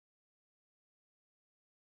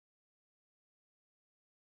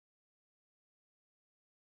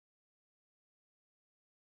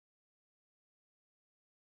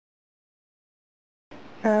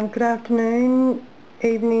Good afternoon,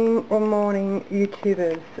 evening or morning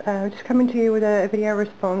YouTubers. Just coming to you with a video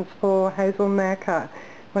response for Hazel Macca,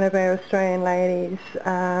 one of our Australian ladies.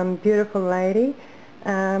 Beautiful lady.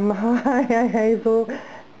 Hi Hazel,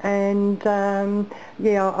 and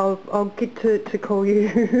yeah, I'll get to call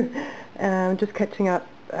you. Just catching up,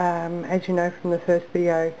 as you know from the first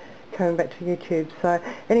video, coming back to YouTube. So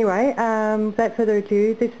anyway, without further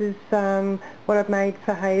ado, this is what I've made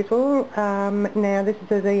for Hazel. Now this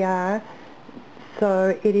is a VR,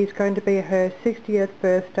 so it is going to be her 60th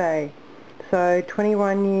birthday. So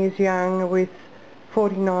 21 years young with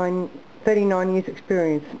 39 years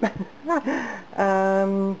experience.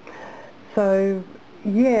 So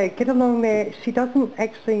yeah, get along there. She doesn't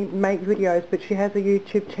actually make videos, but she has a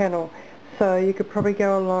YouTube channel. So you could probably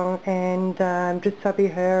go along and just subby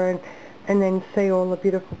her and then see all the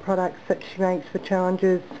beautiful products that she makes for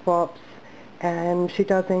challenges, swaps, and she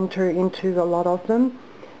does enter into a lot of them,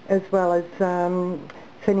 as well as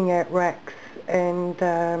sending out racks and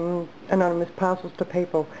anonymous parcels to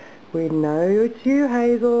people. We know it's you,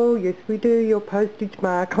 Hazel. Yes, we do. Your postage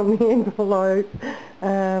mark on the envelope.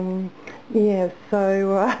 Yeah,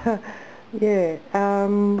 so yeah.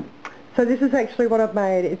 So this is actually what I've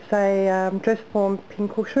made. It's a dress form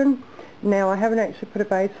pincushion. Now I haven't actually put a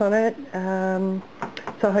base on it,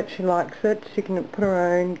 so I hope she likes it. She can put her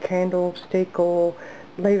own candlestick or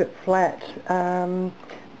leave it flat. And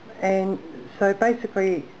so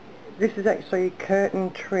basically this is actually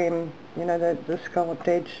curtain trim, you know, the scalloped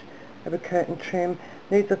edge of a curtain trim.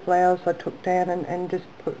 These are flowers I took down and just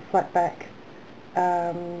put flat back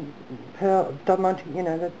pearl, Don Monte, you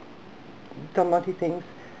know, the Don Monte things.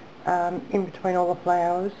 In between all the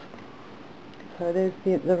flowers. So there's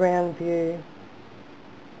the round view.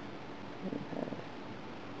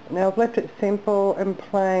 Now I've left it simple and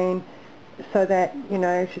plain so that, you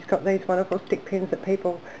know, she's got these wonderful stick pins that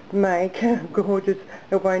people make, gorgeous,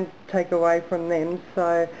 it won't take away from them.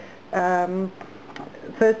 So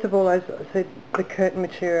first of all, as I said, the curtain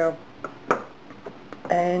material,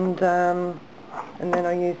 and then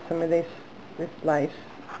I use some of this lace.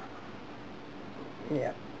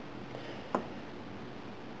 Yeah.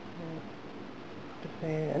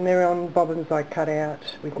 And they're on bobbins I cut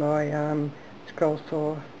out with my scroll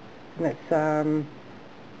saw, and that's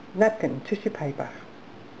napkin, tissue paper.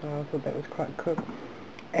 So I thought that was quite cool.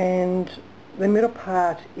 And the middle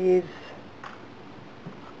part is,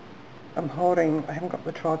 I haven't got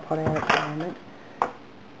the tripod out at the moment.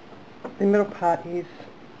 The middle part is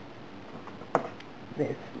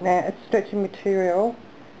this. Now it's stretching material,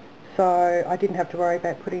 so I didn't have to worry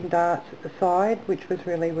about putting darts at the side, which was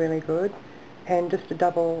really, really good. And just a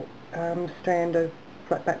double strand of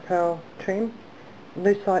flat back pearl trim.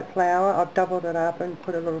 Lucite flower, I've doubled it up and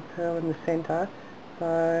put a little pearl in the centre.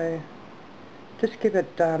 So just give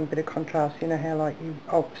it a bit of contrast, you know how like you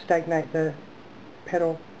stagnate the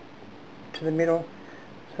petal to the middle.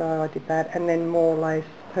 So I did that, and then more lace,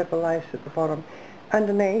 purple lace at the bottom.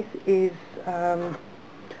 Underneath is,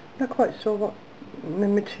 not quite sure what the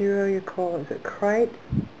material you call it. Is it crepe?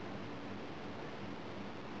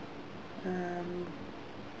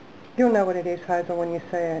 You'll know what it is, Hazel, when you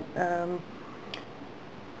see it.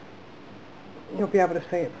 You'll be able to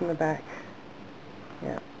see it from the back.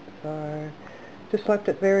 Yeah, so just left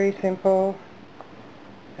it very simple.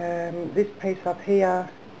 This piece up here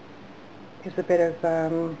is a bit of, I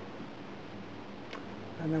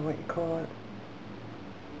don't know what you call it.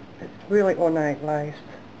 It's really ornate lace.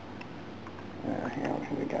 Here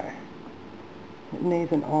we go. It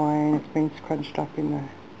needs an iron. It's been scrunched up in the...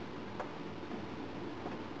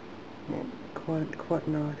 Yeah, quite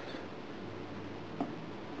nice.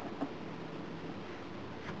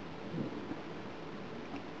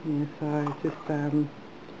 Yeah, so just yeah,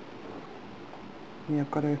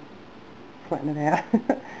 I've got to flatten it out.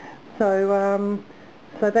 So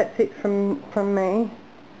that's it from me.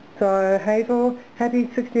 So Hazel, happy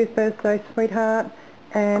 60th birthday, sweetheart,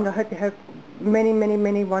 and I hope you have many, many,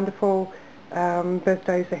 many wonderful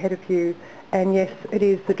birthdays ahead of you. And yes, it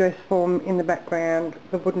is the dress form in the background,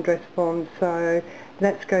 the wooden dress form, so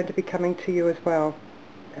that's going to be coming to you as well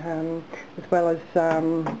as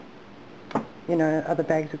you know, other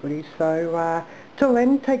bags of goodies. So till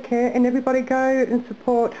then, take care, and everybody go and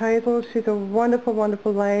support Hazel. She's a wonderful,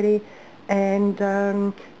 wonderful lady, and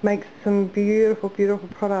makes some beautiful, beautiful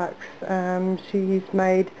products. She's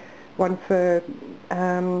made one for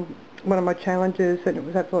one of my challenges, and it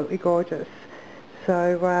was absolutely gorgeous.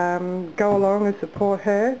 So go along and support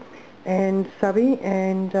her and subby,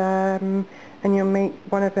 and you'll meet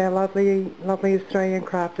one of our lovely, lovely Australian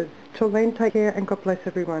crafters. Till then, take care and God bless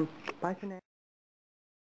everyone. Bye for now.